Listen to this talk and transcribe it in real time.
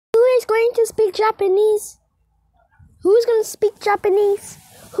going to speak Japanese? Who's going to speak Japanese?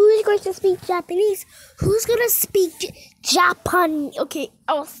 Who's going to speak Japanese? Who's going to speak Japan? Okay,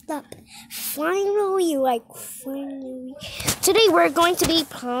 I'll stop. Finally. Today we're going to be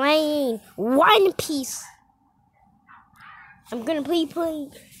playing One Piece. I'm going to play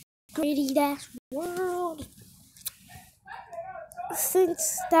Gritty Dash World.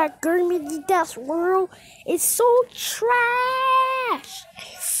 Since that Gritty Dash World is so trash.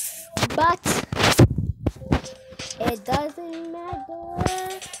 But it doesn't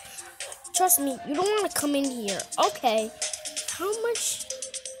matter. Trust me, you don't want to come in here. Okay. How much?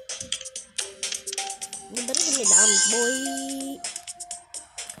 You better give me down, boy.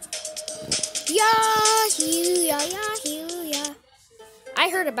 Yeah. I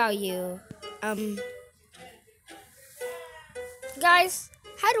heard about you. Guys,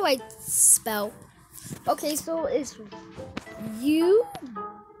 how do I spell? Okay, so it's U-B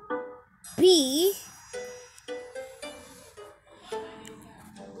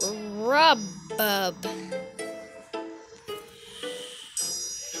Rubub.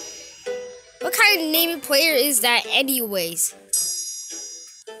 What kind of naming player is that anyways?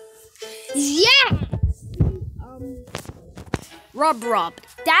 Yeah! Rub.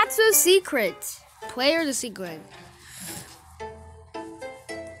 That's a secret. Player the secret.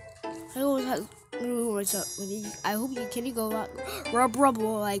 I hope you can go out rub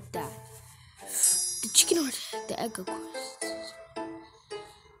like that. The chicken or the egg, of course.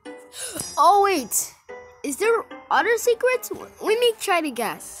 Oh wait, is there other secrets? Let me try to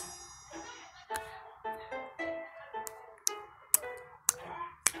guess.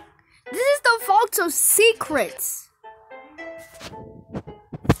 This is the fault of secrets.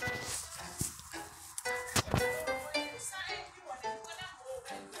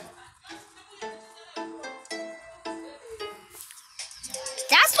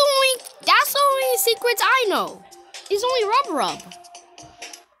 That's the only secrets I know. It's only rub.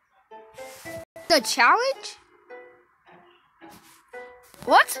 The challenge?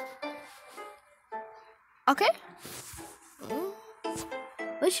 What? Okay.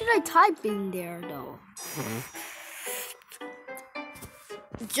 What should I type in there though?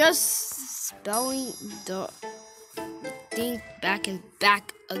 Just spelling the thing back and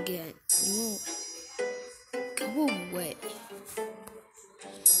back again. You won't go away.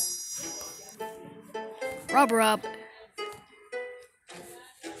 Rub.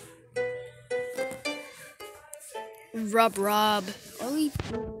 Only.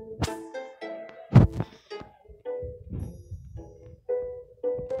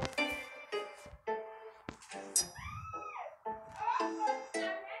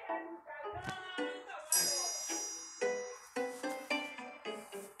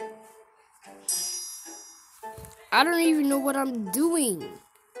 I don't even know what I'm doing.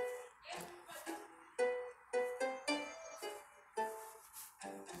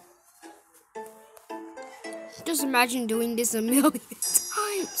 Just imagine doing this a million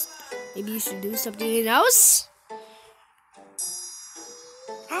times. Maybe you should do something else.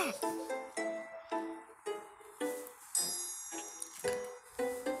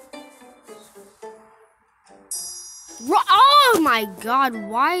 Oh my god,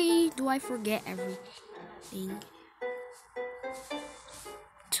 why do I forget everything?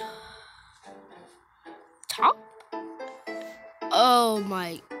 Top? Oh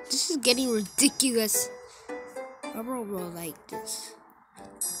my, this is getting ridiculous. Rubber roll like this.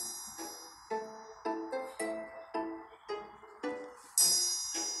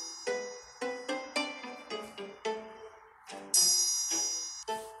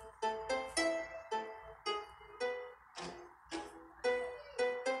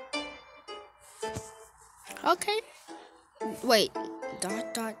 Okay. Wait.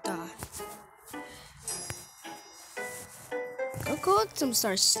 Dot. Go let them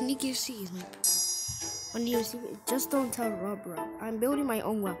start sneaky seas. When you see it, just don't tell Rub. I'm building my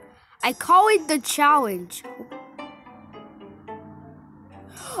own web. I call it the challenge.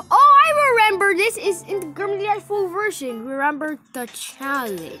 Oh, I remember. This is in the Gritty Dash full version. Remember the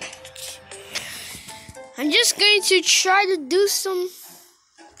challenge. I'm just going to try to do some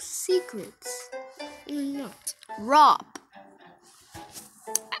secrets. Not Rob.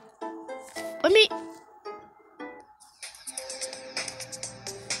 Let me.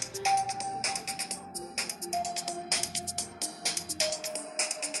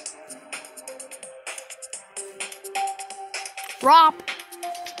 Rob.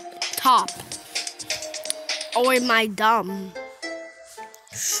 Top. Oh, am I dumb?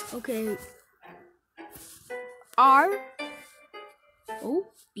 Okay. ROB.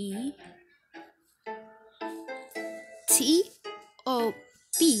 TOB.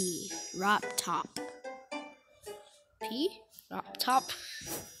 Rub top. P. Rub top.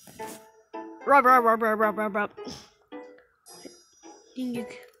 Rub.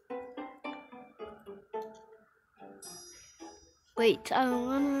 Wait, I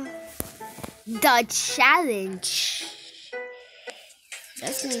wanna. The challenge.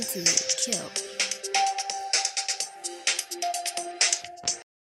 That's going to kill.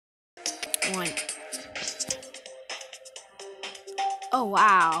 One. Oh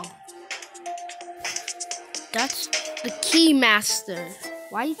wow. That's the key master.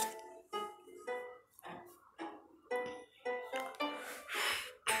 Why?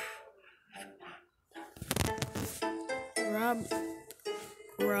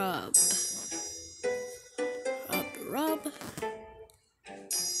 Rub.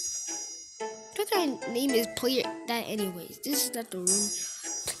 What kind of name is player that anyways? This is not the room.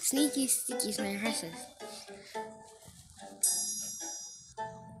 Sneaky sniper.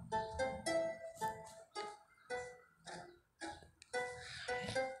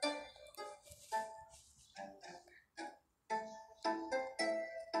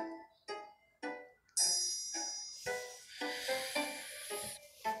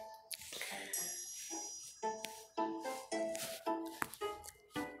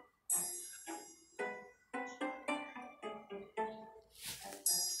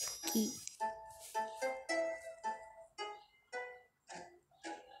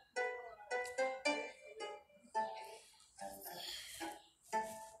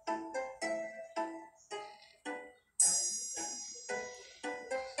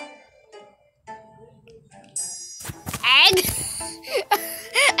 Egg!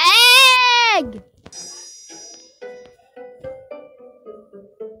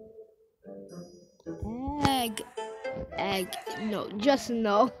 Egg! Egg. No, just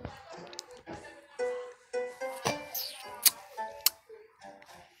no.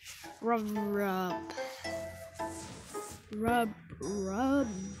 Rub.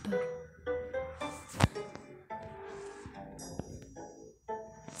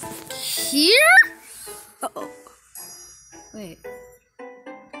 Here? Uh-oh. Wait.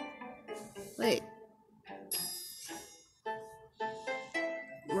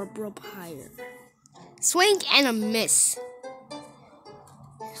 Rub higher. Swing and a miss.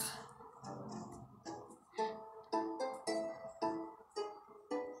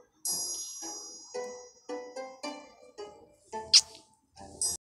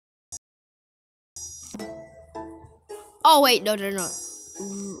 Oh wait, no.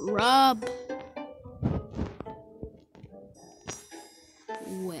 Rub.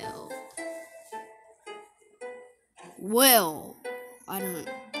 Well, I don't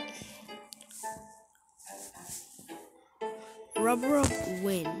know. Rub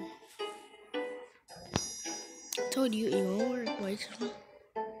win. Told you it won't work. Wait.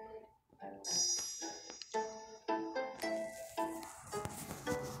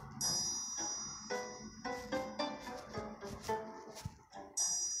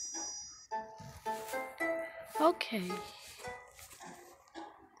 Okay.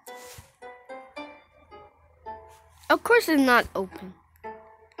 Of course it's not open.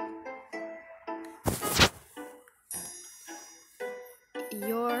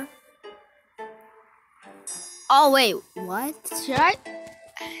 Oh wait, what? Should I?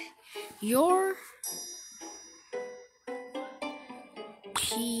 Your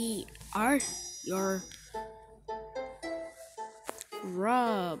PR. Your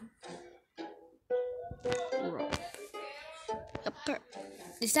rub.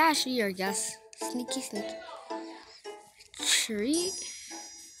 Is that actually your guess? Sneaky. Tree.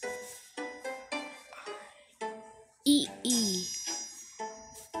 E.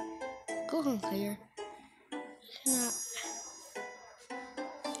 Go home, player. Not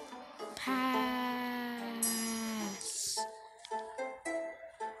pass.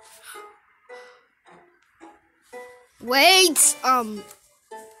 Wait.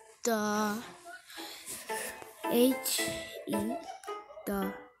 The H-E.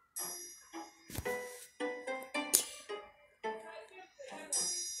 The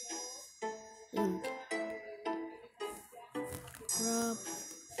ink. Rub.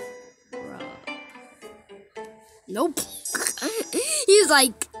 Nope. He's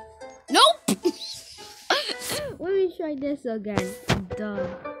like, nope. Let me try this again. The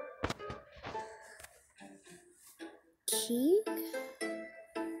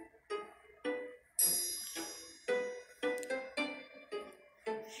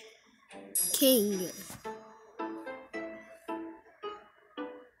king.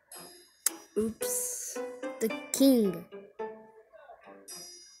 Oops. The king.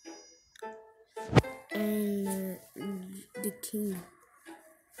 And the king.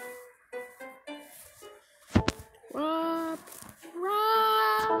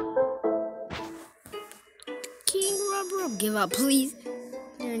 give up, please.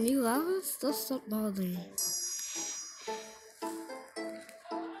 There are new levels? Don't stop bothering me.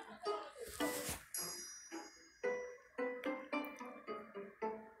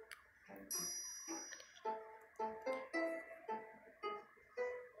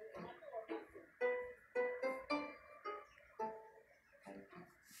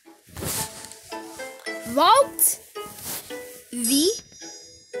 Vault V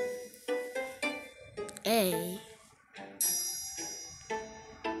A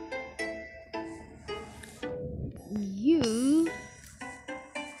U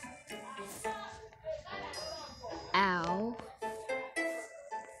L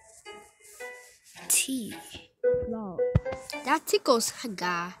T. Wow. That tickles,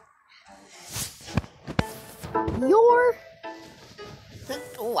 guy. Your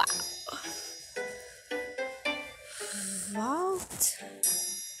wow. Vault.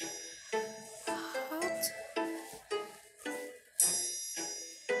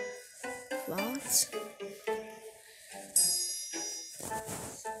 Vault.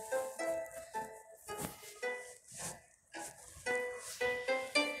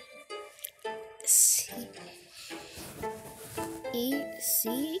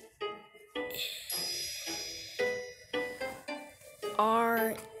 C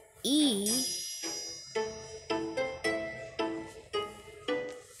R E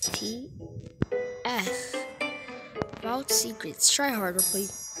T S. Vault secrets. Try harder,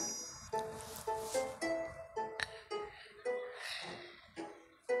 please.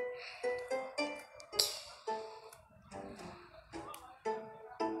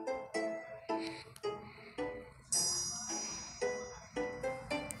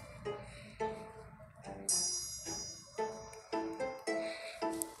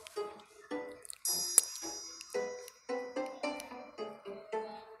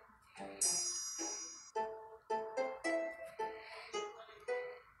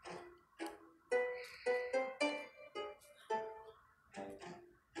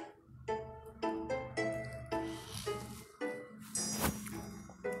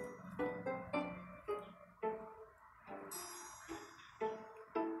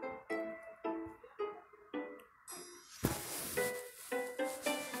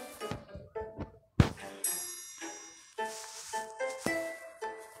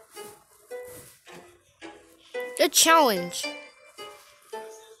 The challenge.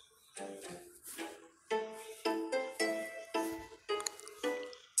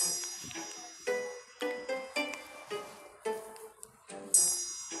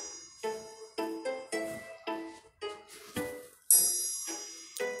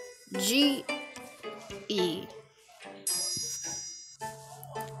 G E.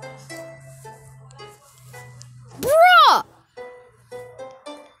 Bruh!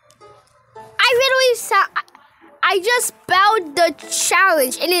 I just spelled the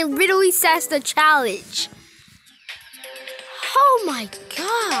challenge and it literally says the challenge. Oh my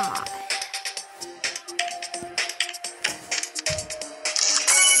god.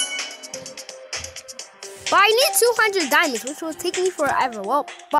 But I need 200 diamonds, which will take me forever. Well, bye.